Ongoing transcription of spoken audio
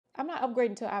not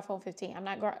upgrading to an iPhone 15. I'm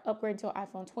not upgrading to an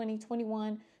iPhone 20,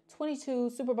 21, 22,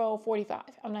 Super Bowl 45.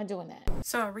 I'm not doing that.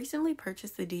 So I recently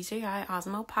purchased the DJI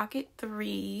OSMO Pocket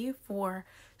 3 for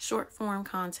short form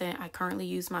content. I currently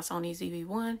use my Sony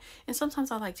ZV-1, and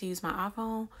sometimes I like to use my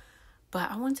iPhone,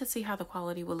 but I wanted to see how the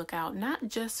quality would look out, not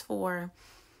just for,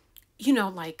 you know,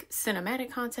 like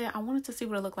cinematic content. I wanted to see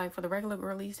what it looked like for the regular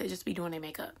girlies that just be doing their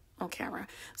makeup on camera.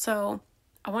 So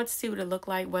I wanted to see what it looked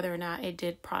like, whether or not it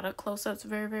did product close-ups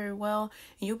very, very well.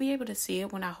 And you'll be able to see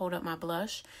it when I hold up my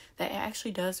blush, that it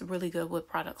actually does really good with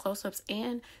product close-ups,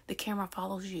 and the camera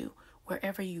follows you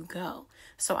wherever you go.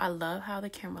 So I love how the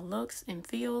camera looks and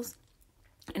feels.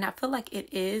 And I feel like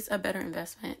it is a better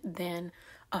investment than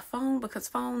a phone, because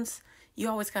phones, you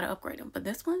always got to upgrade them. But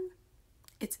this one,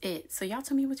 it's it. So y'all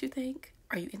tell me what you think.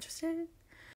 Are you interested?